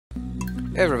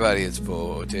Hey everybody, it's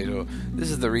Potato. This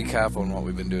is the recap on what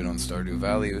we've been doing on Stardew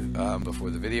Valley before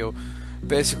the video.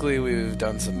 Basically, we've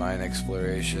done some mine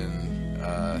exploration.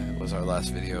 It was our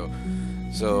last video.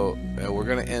 So, we're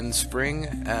going to end spring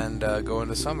and go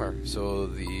into summer. So,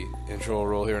 the intro will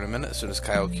roll here in a minute as soon as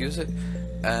Kyle cues it.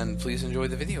 And please enjoy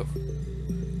the video.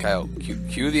 Kyle,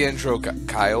 cue the intro.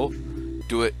 Kyle,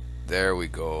 do it. There we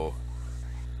go.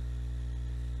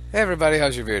 Hey everybody,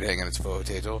 how's your beard hanging? It's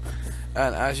Potato.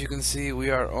 And as you can see, we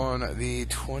are on the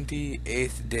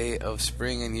 28th day of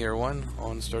spring in year 1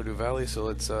 on Stardew Valley, so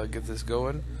let's get this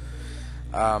going.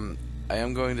 I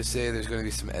am going to say there's going to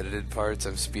be some edited parts.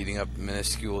 I'm speeding up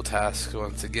minuscule tasks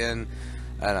once again,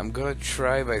 and I'm going to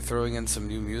try by throwing in some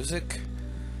new music.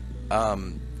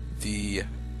 The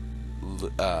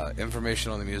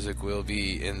information on the music will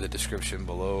be in the description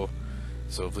below,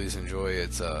 so please enjoy.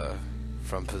 It's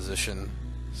from Position,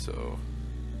 so...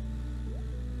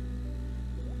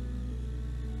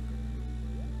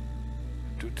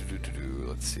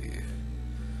 Let's see.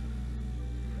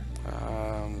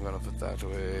 I'm gonna put that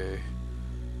away.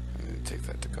 I'm gonna take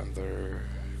that to Gunther.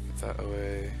 Put that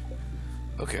away.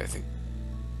 Okay, I think.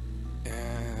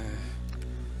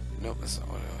 Nope, that's not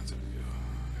what I wanted to do.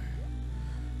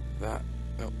 That.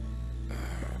 Nope.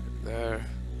 There.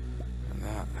 And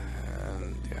that.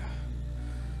 And yeah.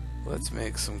 Let's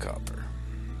make some copper.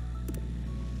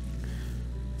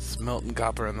 Smelting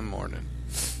copper in the morning.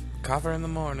 Copper in the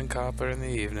morning, copper in the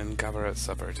evening, copper at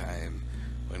supper time.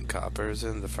 When copper's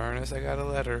in the furnace, I got a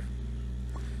letter.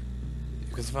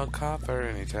 You can smell copper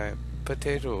anytime.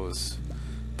 Potatoes.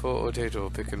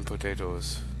 Potato picking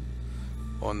potatoes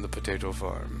on the potato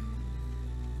farm.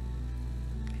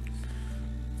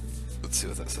 Let's see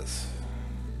what that says.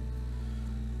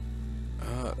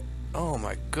 Oh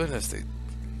my goodness,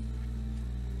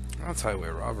 that's highway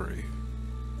robbery.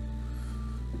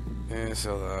 Yeah,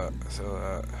 sell that, sell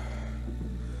that.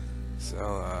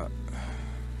 Sell that.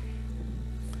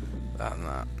 That and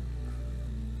that.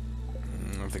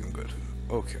 I think I'm good.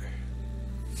 Okay.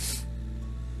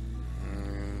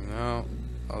 No,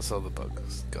 I'll sell the bug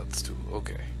guts too.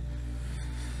 Okay.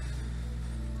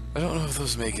 I don't know if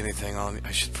those make anything on.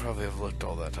 I should probably have looked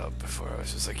all that up before I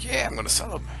was just like, yeah, I'm gonna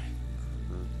sell them.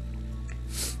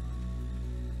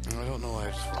 I don't know why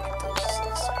I just wanted those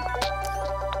last time.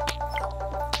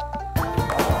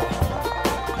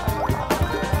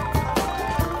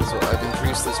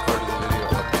 Increase this part of the video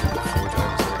up to 4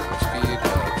 times the regular speed.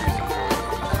 Please enjoy the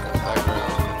music in the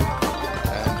background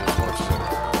and just watch it in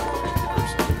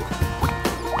person.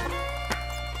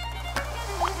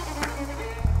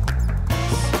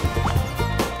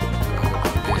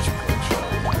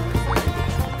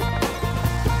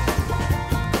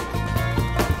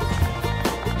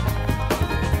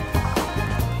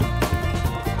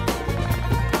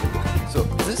 So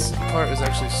this part is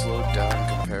actually slowed down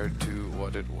compared to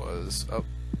what it was. Oh.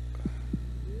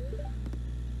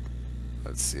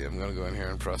 Let's see, I'm gonna go in here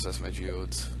and process my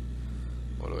geodes.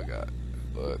 What do I got?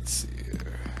 Let's see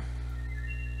here.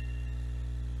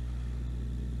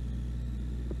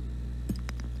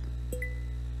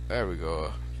 There we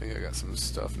go. I think I got some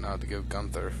stuff now to give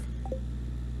Gunther.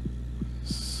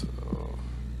 So...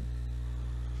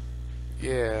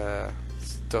 yeah,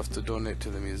 stuff to donate to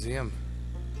the museum.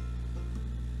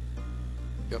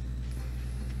 Yep.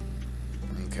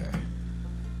 Okay.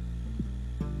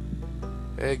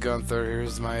 Hey Gunther,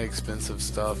 here's my expensive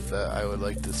stuff that I would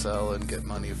like to sell and get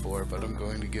money for, but I'm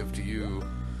going to give to you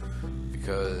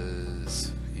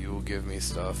because you will give me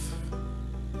stuff.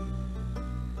 I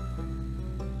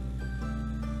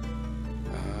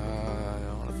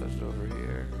don't want to put it over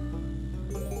here.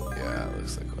 Yeah, it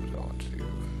looks like what I want to do.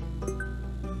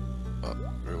 Oh,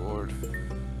 reward.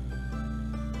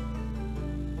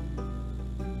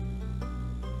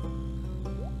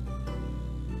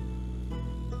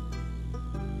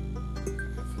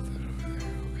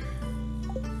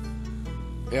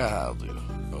 Yeah, I'll do.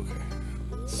 Okay.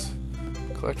 Let's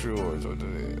collect rewards. What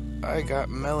did I got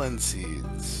melon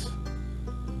seeds.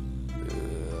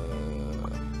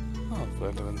 Oh,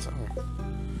 plant them in summer.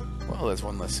 Well, there's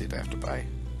one less seed I have to buy.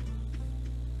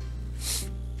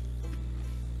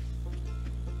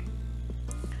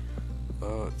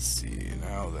 Let's see.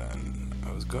 Now then.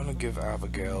 I was gonna give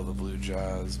Abigail the blue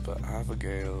jazz, but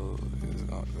Abigail is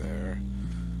not there.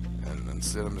 And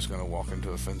instead I'm just gonna walk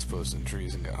into a fence post and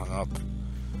trees and get hung up.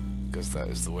 Because that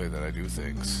is the way that I do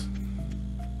things.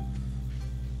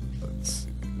 Let's see.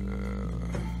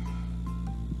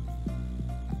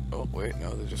 Oh, wait,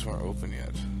 no, they just weren't open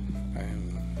yet. I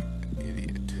am an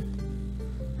idiot.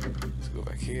 Let's go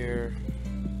back here.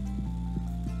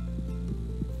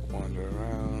 Wander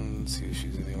around, see if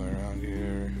she's anywhere around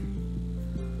here.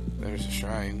 there's a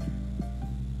shrine.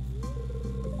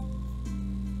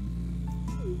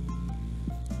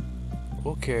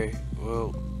 Okay,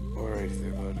 well, alright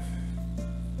there, bud.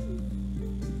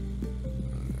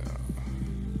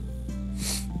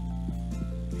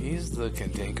 He's the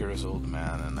cantankerous old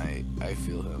man, and I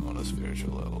feel him on a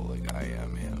spiritual level, like I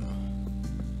am him.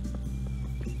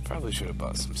 Probably should have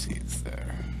bought some seeds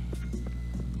there.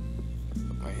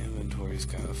 But my inventory's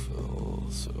kind of full,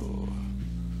 so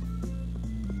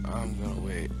I'm gonna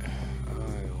wait. I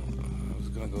was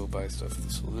gonna go buy stuff at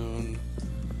the saloon.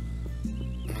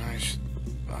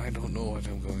 I don't know what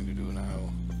I'm going to do now.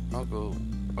 I'll go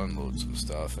unload some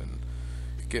stuff and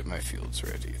get my fields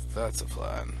ready. That's a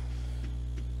plan.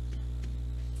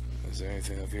 Is there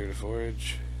anything up here to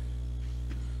forage?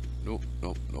 Nope,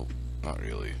 nope, nope. Not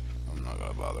really. I'm not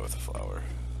gonna bother with the flour.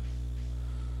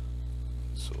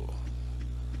 So,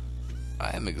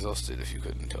 I am exhausted if you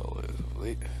couldn't tell.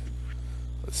 Wait.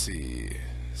 Let's see.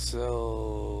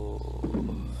 Sell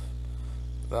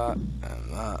that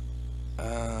and that.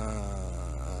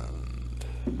 And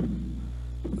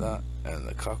that and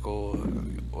the cockle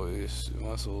and the oyster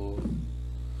mussel.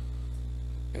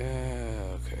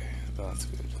 Yeah, okay. That's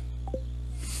good.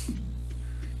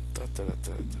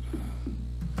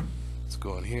 Let's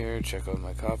go in here, check on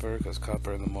my copper, because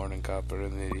copper in the morning, copper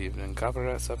in the evening, copper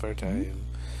at supper time.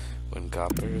 When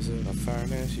copper is in a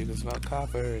furnace, you can smell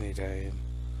copper anytime.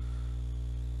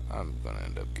 I'm gonna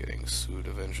end up getting sued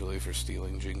eventually for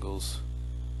stealing jingles.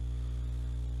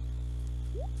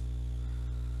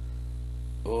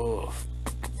 Oh.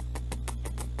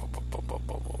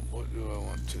 What do I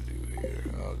want to do here?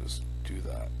 I'll just do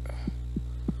that.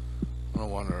 I'm gonna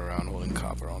wander around holding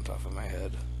copper on top of my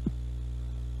head.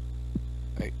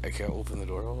 I can't open the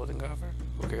door while holding copper?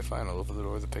 Okay, fine, I'll open the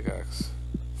door with a pickaxe.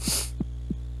 It's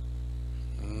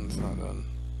not done.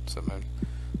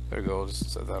 There we go,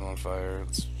 just set that on fire.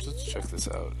 Let's check this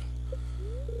out.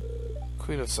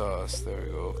 Queen of sauce, there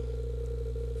we go.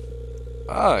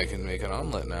 Ah, I can make an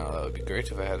omelet now. That would be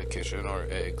great if I had a kitchen, or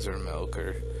eggs, or milk,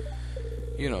 or,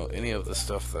 you know, any of the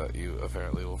stuff that you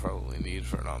apparently will probably need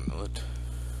for an omelet.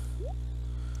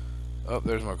 Oh,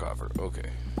 there's more copper.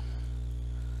 Okay.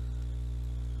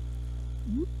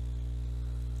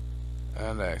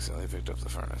 And I accidentally picked up the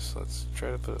furnace. Let's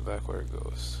try to put it back where it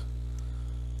goes.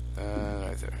 And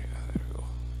right there. Yeah, there we go.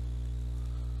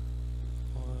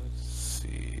 Let's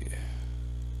see.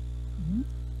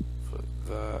 Put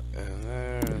that in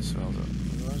there and smell it.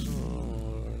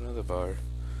 Another bar.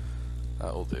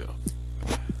 That will do.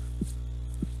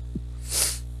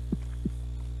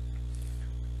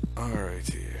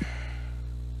 Alrighty.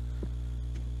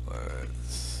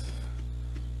 Let's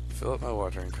fill up my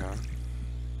watering can.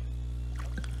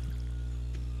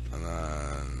 And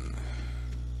then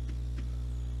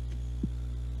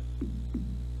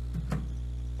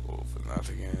open that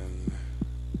again.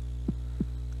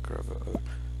 Grab it.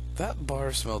 That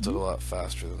bar smelted a lot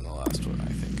faster than the last one,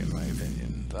 I think, in my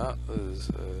opinion. That was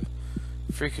a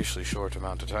freakishly short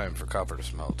amount of time for copper to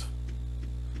smelt.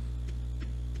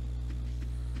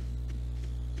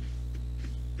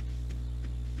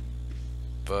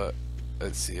 But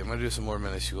let's see, I'm gonna do some more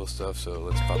minuscule stuff, so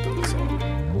let's pop in the song.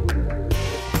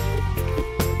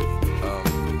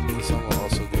 The song will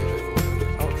also be available in the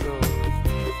outro,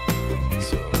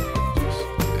 so just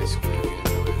basically if you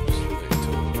enjoy it, just wait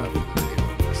until the end of the video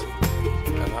and listen.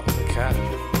 And that was a cat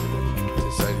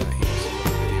deciding that he was in the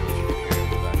video if you can hear him in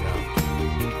the background.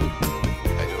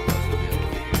 I don't know if you'll be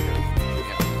able to hear him.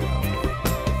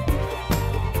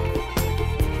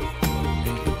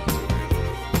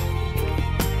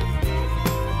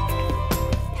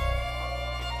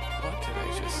 What did I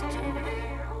just do?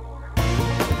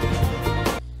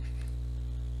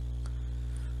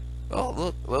 Oh,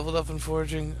 look, leveled up in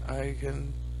foraging. I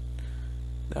can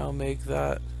now make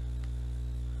that.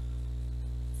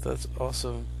 That's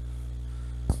awesome.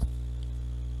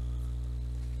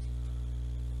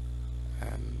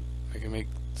 And I can make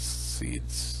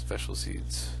seeds, special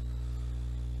seeds.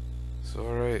 So,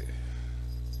 alright.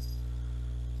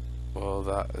 Well,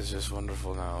 that is just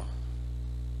wonderful now.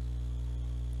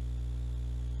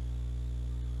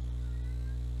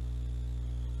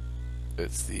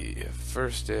 It's the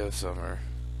first day of summer.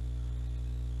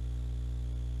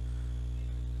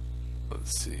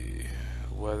 Let's see.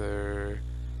 Weather.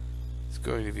 It's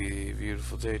going to be a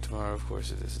beautiful day tomorrow. Of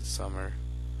course it is. It's summer.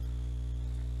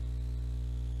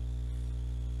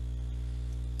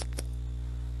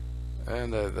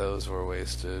 And those were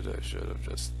wasted. I should have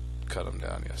just cut them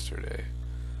down yesterday.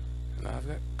 And now I've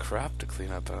got crap to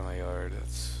clean up out of my yard.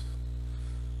 That's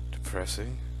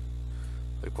depressing.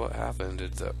 Like, what happened?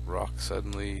 Did that rock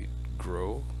suddenly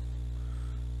grow?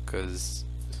 Because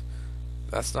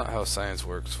that's not how science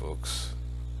works, folks.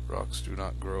 Rocks do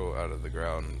not grow out of the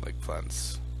ground like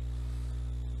plants.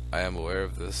 I am aware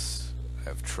of this. I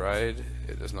have tried.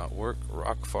 It does not work.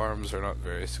 Rock farms are not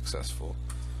very successful.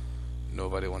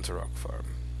 Nobody wants a rock farm.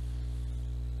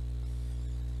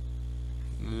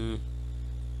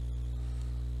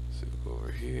 So go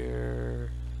over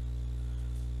here.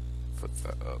 Put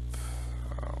that up.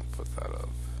 I'll put that up.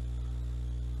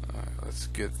 Alright, let's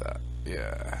get that.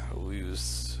 Yeah, we'll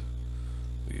use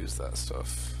that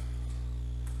stuff.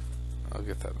 I'll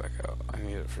get that back out. I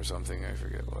need it for something, I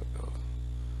forget what though.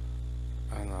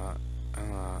 And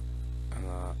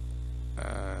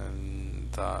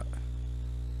that.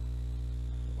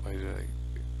 Why did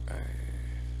I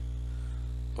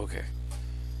okay.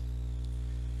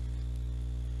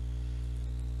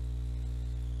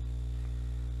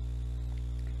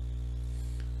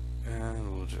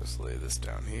 And we'll just lay this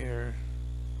down here.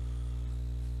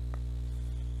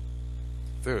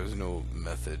 There is no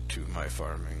method to my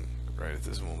farming right at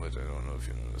this moment. I don't know if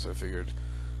you notice. I figured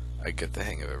I'd get the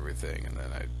hang of everything and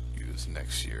then I'd use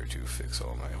next year to fix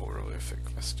all my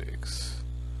horrific mistakes.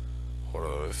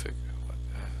 Horrific? What?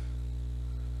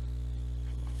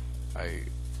 I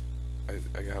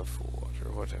got full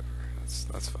water, whatever.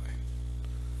 That's fine.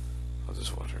 I'll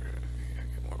just water it. I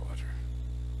get more water.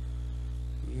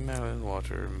 Melon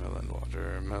water, melon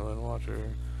water, melon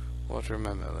water. Water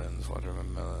my melons, water my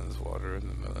melons, water in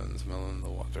the melons, melon the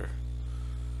water.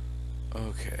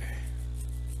 Okay.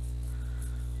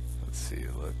 Let's see,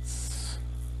 let's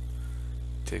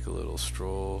take a little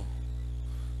stroll.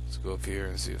 Let's go up here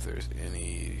and see if there's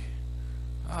any...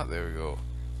 Ah, there we go.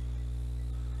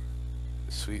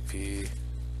 Sweet pea.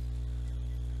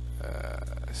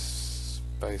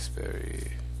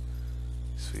 Spiceberry.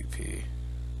 Sweet pea.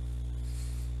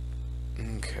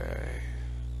 Okay.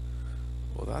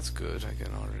 Well, that's good. I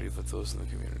can already put those in the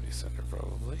community center,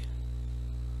 probably.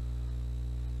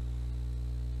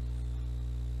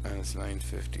 And it's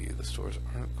 9:50. The stores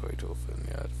aren't quite open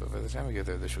yet, but by the time we get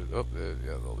there, they should... Oh,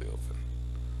 yeah, they'll be open.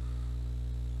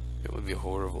 It would be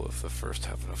horrible if the first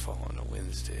happened to fall on a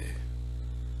Wednesday.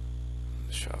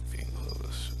 The shop being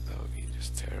closed. That would be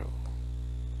just terrible.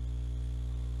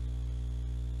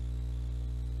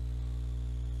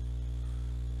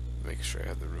 Make sure I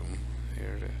have the room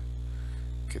here to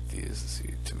get these.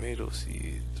 See, tomato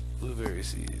seeds, blueberry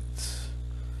seeds.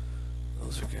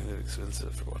 Those are kind of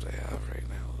expensive for what I have right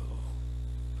now,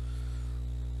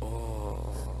 though.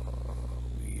 Oh,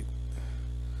 wheat,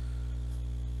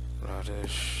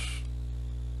 radish,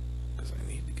 because I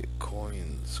need to get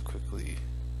coins quickly.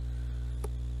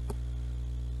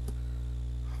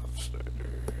 Hop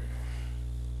starter,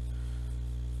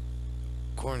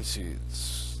 corn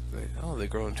seeds. They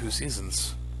grow in 2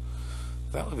 seasons.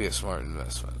 That would be a smart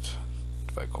investment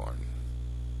to buy corn.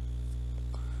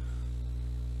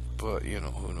 But, you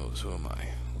know, who knows? Who am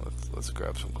I? Let's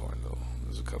grab some corn, though.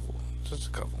 There's a couple. Just a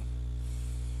couple.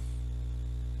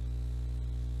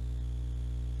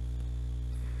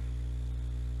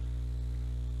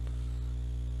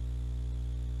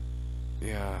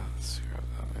 Yeah, let's grab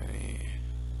that many.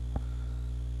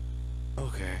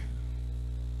 Okay.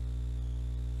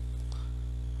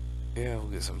 Yeah, we'll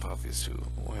get some poppies, too.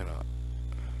 Why not?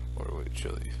 Or wait,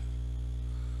 chili.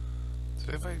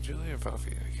 Did I buy chili or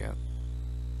poppy? I can't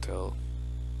tell.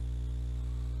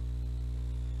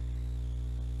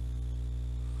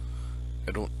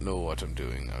 I don't know what I'm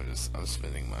doing. I'm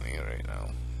spending money right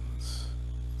now.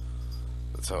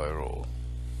 That's how I roll.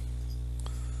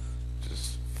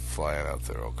 Just flying out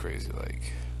there all crazy,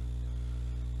 like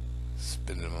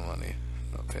spending my money,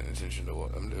 not paying attention to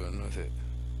what I'm doing with it.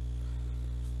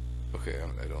 Okay,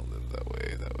 I don't live that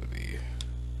way. That would be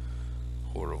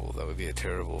horrible. That would be a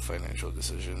terrible financial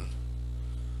decision.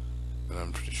 And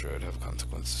I'm pretty sure I'd have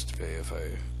consequences to pay if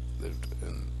I lived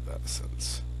in that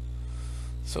sense.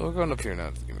 So we're going up here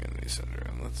now to the community center,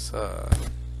 and let's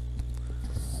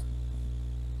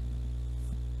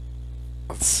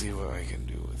see what I can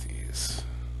do with these.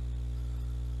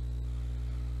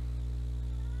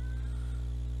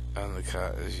 And the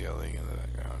cat is yelling in the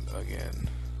background again.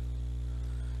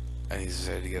 And he's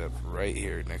decided to get up right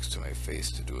here next to my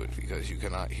face to do it because you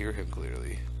cannot hear him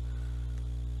clearly.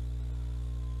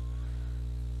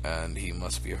 And he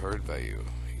must be heard by you.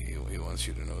 He wants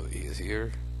you to know that he is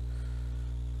here.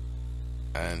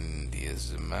 And he is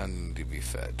demanding to be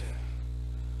fed.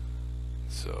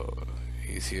 So,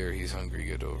 he's here, he's hungry,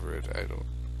 get over it. I don't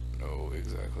know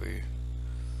exactly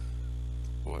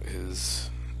what his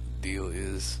deal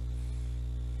is.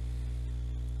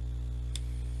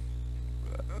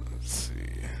 Let's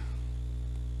see.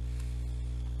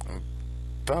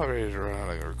 about ready to run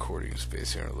out of recording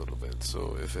space here in a little bit,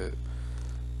 so if it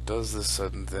does this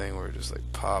sudden thing where it just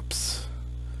like pops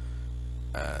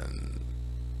and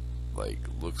like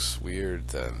looks weird,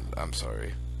 then I'm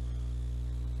sorry.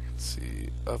 Let's see,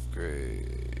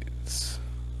 upgrades.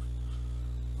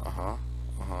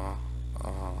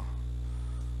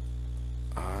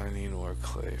 I need more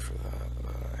clay for that,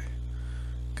 but I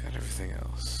got everything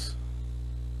else.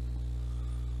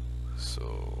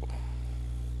 So,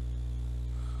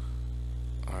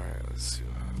 alright, let's see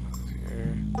what happens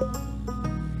here.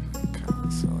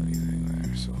 Can't sell anything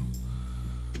there, so.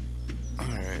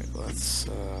 Alright, let's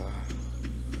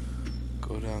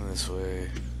go down this way.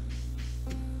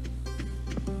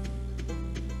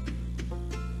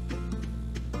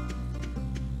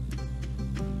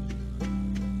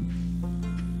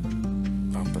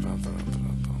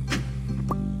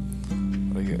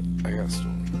 What I get? I got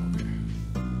stone. Okay.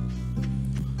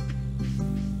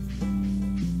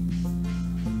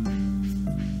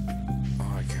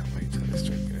 Oh, I can't wait till I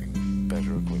start getting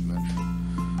better equipment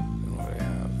than what I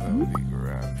have. That would be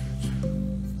grand.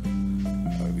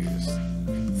 I would be just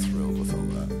thrilled with all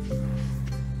that.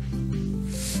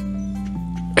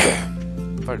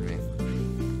 Pardon me.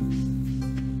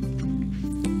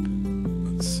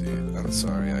 Let's see. I'm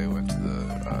sorry, I went to the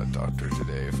doctor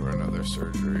today for another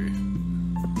surgery,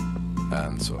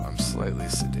 and so I'm slightly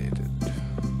sedated.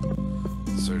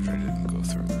 The surgery didn't go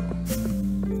through though,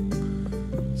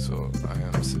 so I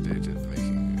am sedated,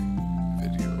 making a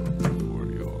video for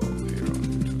you all here on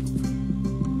YouTube.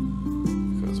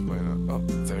 Because why not? Oh,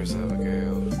 there's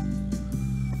Abigail.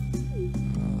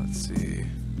 Let's see.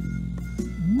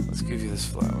 Let's give you this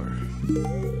flower.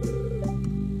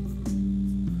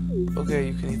 Okay,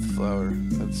 you can eat the flower.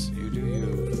 That's you do you.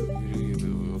 You do you,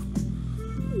 boo-boo.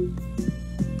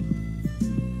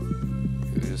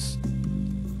 You just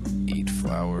eat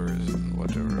flowers and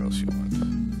whatever else you want.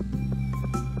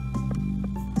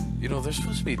 You know, they're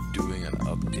supposed to be doing an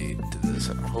update to this,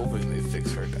 and I'm hoping they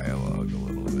fix her dialogue a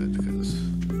little bit, because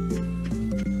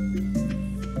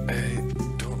I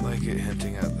don't like it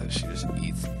hinting at that she just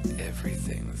eats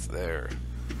everything that's there.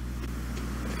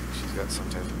 Like, she's got some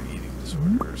type of eating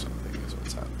disorder or something.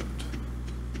 What's happened.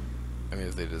 I mean,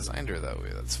 if they designed her that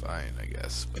way, that's fine, I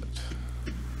guess, but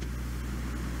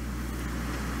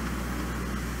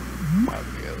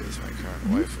Abigail is my current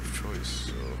wife of choice,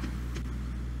 so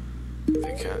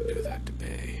they can't do that to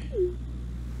Bay.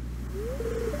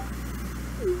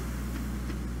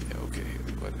 Yeah, okay,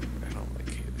 whatever. I don't like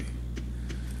Haley.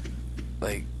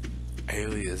 Like,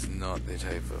 Haley is not the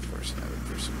type of person I would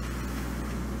pursue,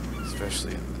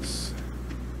 especially in this.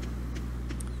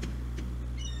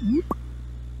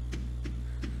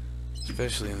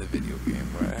 Especially in the video game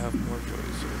where I have more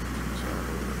choice.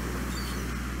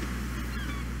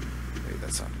 Wait,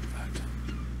 that sounded bad.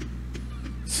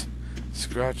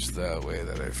 Scratch the way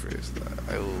that I phrased that.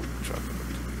 I will chalk it up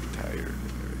to being tired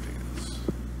and everything else.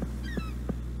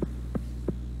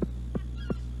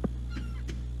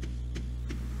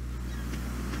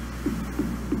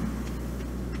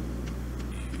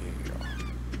 Yeah.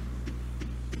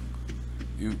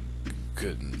 You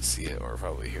couldn't see it or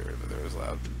probably hear it, but there was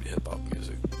loud hip-hop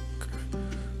music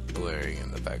blaring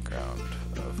in the background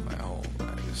of my home.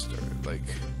 I just started, like,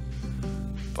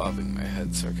 bobbing my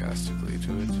head sarcastically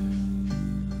to it.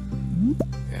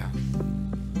 Yeah.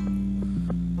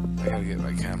 I gotta get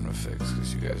my camera fixed,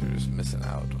 because you guys are just missing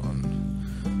out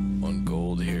on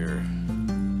gold here.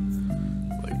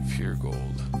 Like, pure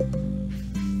gold.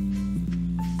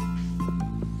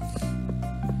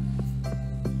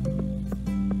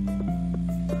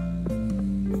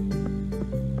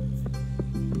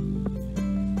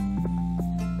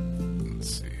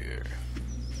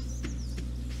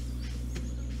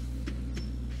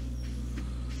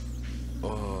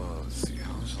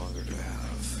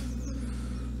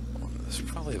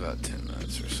 Probably about 10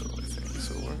 minutes or so, I think.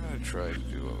 So we're going to try to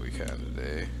do what we can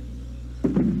today.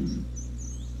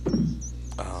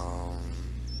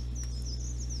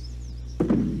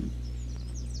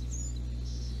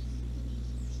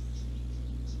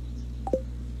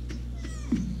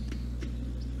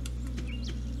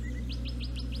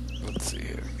 Let's see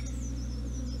here.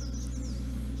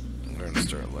 We're going to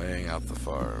start laying out the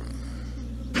farm.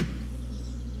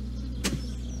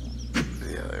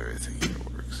 Yeah, everything here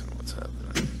works and what's happening.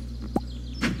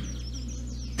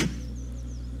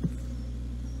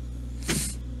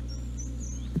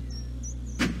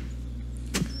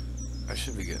 I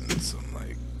should be getting some,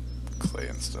 like, clay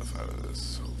and stuff out of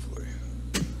this, hopefully.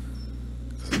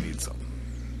 Because I need some.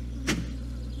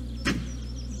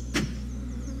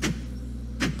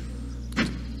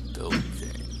 Build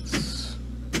things.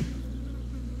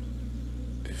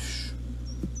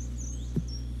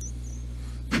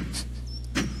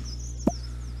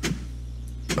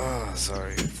 Ah,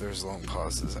 sorry if there's long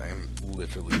pauses. I am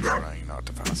literally trying not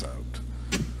to pass out.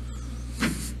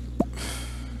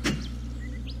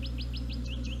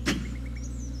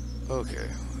 Okay,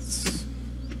 let's...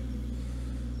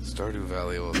 Stardew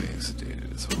Valley while being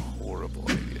sedated is a horrible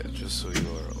idea, just so you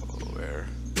are all aware.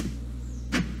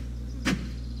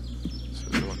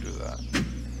 So don't do that.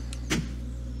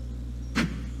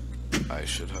 I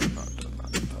should have not done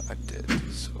that, but I did,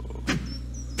 so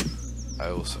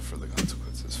I will suffer the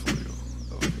consequences for you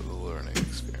of the learning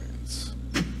experience.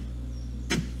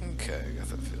 Okay, I got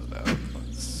that filled out.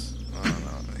 Let's... Oh no,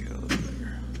 I'm gonna get a little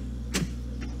bigger.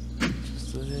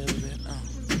 Just a little bit, oh.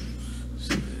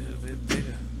 Just a little bit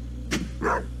bigger.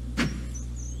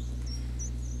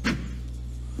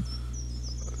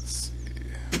 Let's see.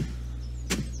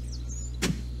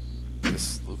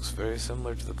 This looks very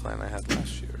similar to the plan I had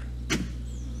last year.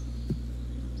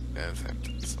 And in fact,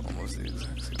 it's almost the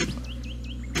exact same plan.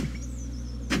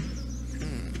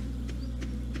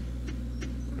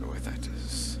 Wonder why that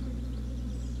is.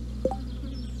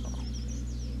 Oh.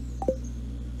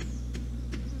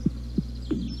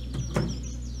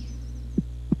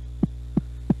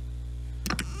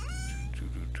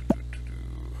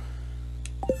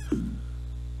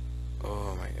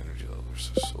 Oh, my energy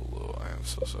levels are so low. I am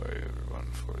so sorry,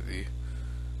 everyone, for the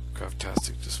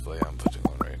craftastic display I'm putting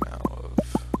on right now of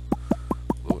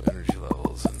low energy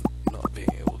levels and not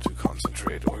being able to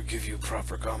concentrate or give you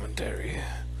proper commentary.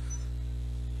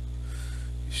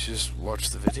 You should just watch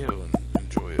the video and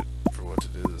enjoy it for what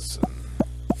it is, and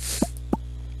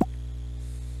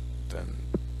then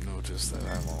notice that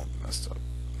I'm all messed up.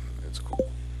 It's cool.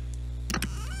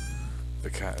 The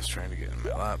cat is trying to get in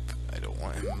my lap. I don't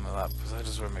want him in my lap because I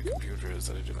just where my computer is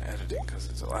that I do my editing because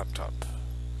it's a laptop.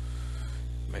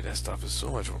 My desktop is so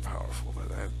much more powerful,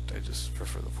 but I just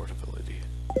prefer the portability.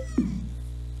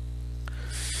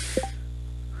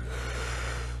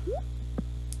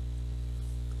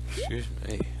 Excuse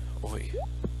me. Oi.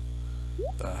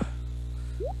 The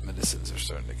medicines are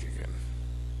starting to kick in.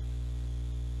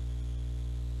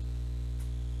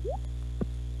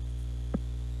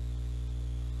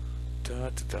 Da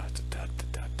da da da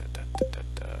da da da da da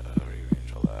da.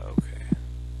 Rearrange all that. Okay.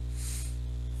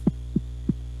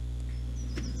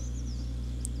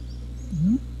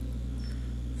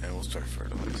 And we'll start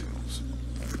fertilizing also.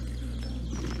 That'll be good.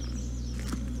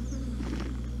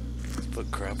 Let's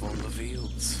put crap on the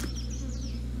fields.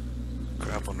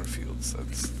 Crap on our fields.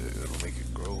 It'll make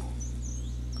it grow.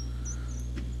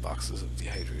 Boxes of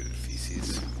dehydrated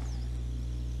feces.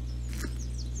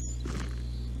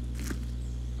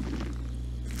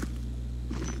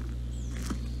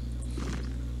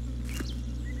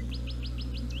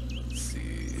 Let's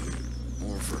see.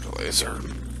 More fertilizer.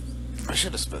 I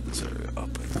should have sped this area up,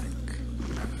 I think.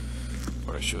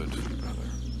 Or I should, rather.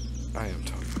 I am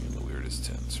talking in the weirdest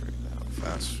tense right now.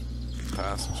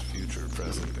 Past, future,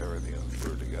 present, everything is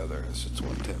blurred together. It's just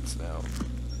one tense now.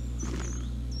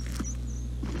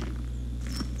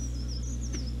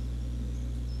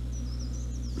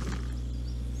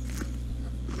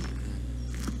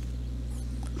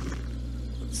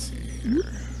 Let's see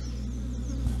here.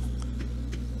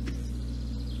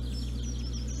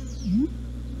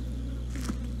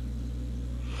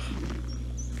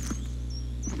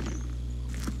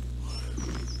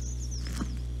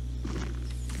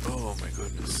 Oh my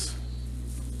goodness.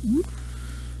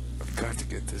 I've got to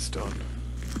get this done.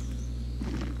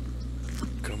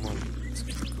 Come on, let's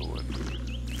keep going.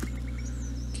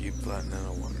 Keep planting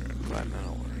out water and planting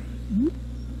out water.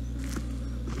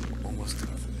 Almost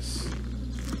got this.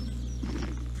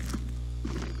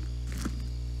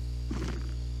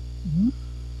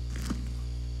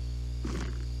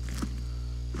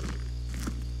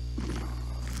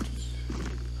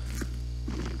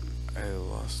 I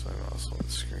lost my mouse on the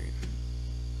screen.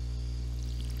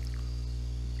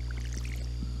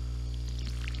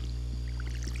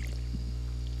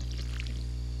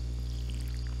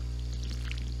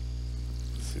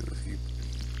 Let's see, let's keep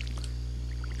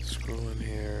scrolling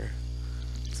here.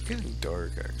 It's getting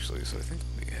dark actually, so I think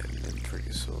we'll be heading in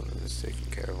pretty soon and just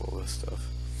taking care of all this stuff.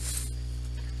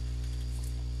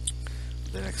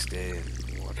 The next day,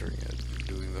 and watering it, and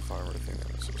doing the farmer thing that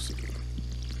I'm supposed to do.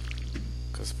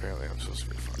 Because apparently I'm supposed to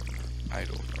be a farmer. I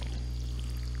don't know.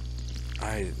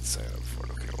 I didn't sign up for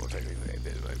it. Okay, well technically I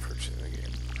did by purchasing the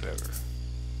game. Whatever.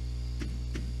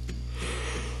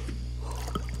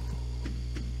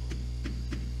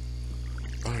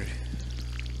 Alright.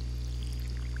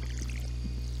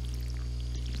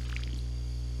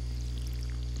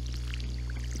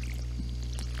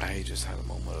 I just had a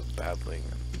moment of babbling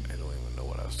and I don't even know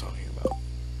what I was talking about.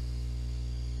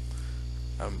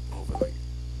 I'm hoping like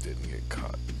didn't get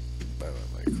caught by my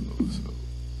mic though, so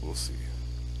we'll see.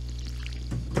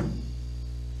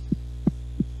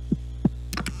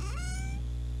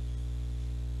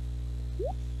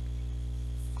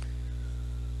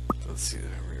 Let's see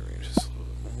that I rearrange this a little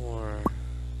bit more.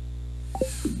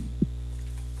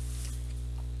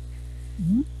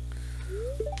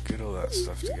 Get all that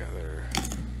stuff together.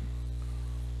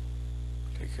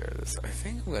 Take care of this. I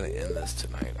think I'm going to end this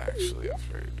tonight, actually,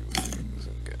 after I do things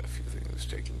and get a few things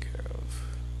taken care of.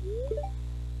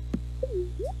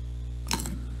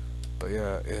 But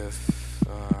yeah, if,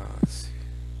 let's see.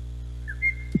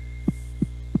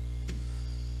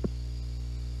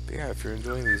 But yeah, if you're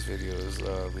enjoying these videos,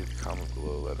 leave a comment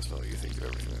below, let us know what you think of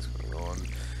everything that's going on.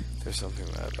 If there's something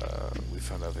that we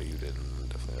found out that you didn't,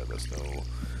 definitely let us know.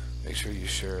 Make sure you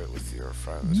share it with your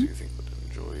friends who you think would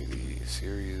enjoy the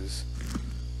series.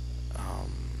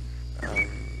 And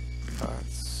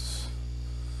that's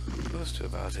close to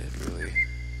about it, really.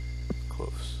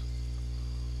 Close.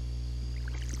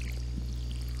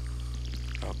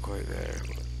 Not quite there,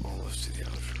 but almost to the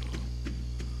outro.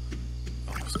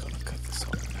 Almost gonna cut this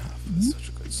song in half. It's such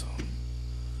a good song.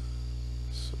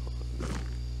 So, no.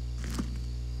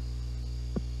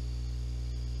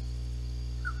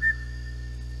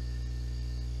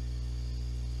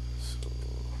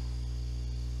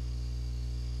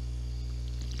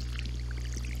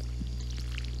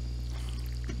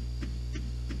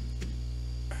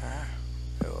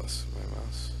 I lost my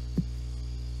mouse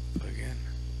again.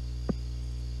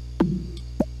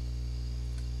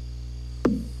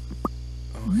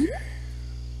 Okay.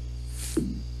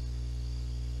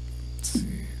 Let's see,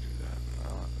 do that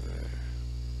not there.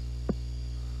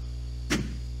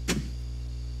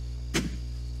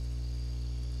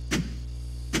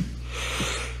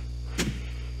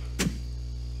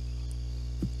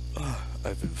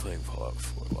 I've been playing Fallout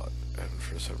 4 a lot, and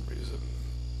for some reason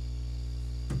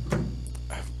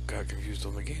I've got confused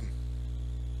on the game.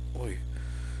 Oy.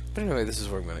 But anyway, this is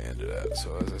where I'm going to end it at.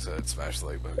 So as I said, smash the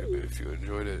like button if you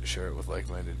enjoyed it, share it with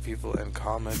like-minded people, and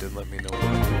comment and let me know what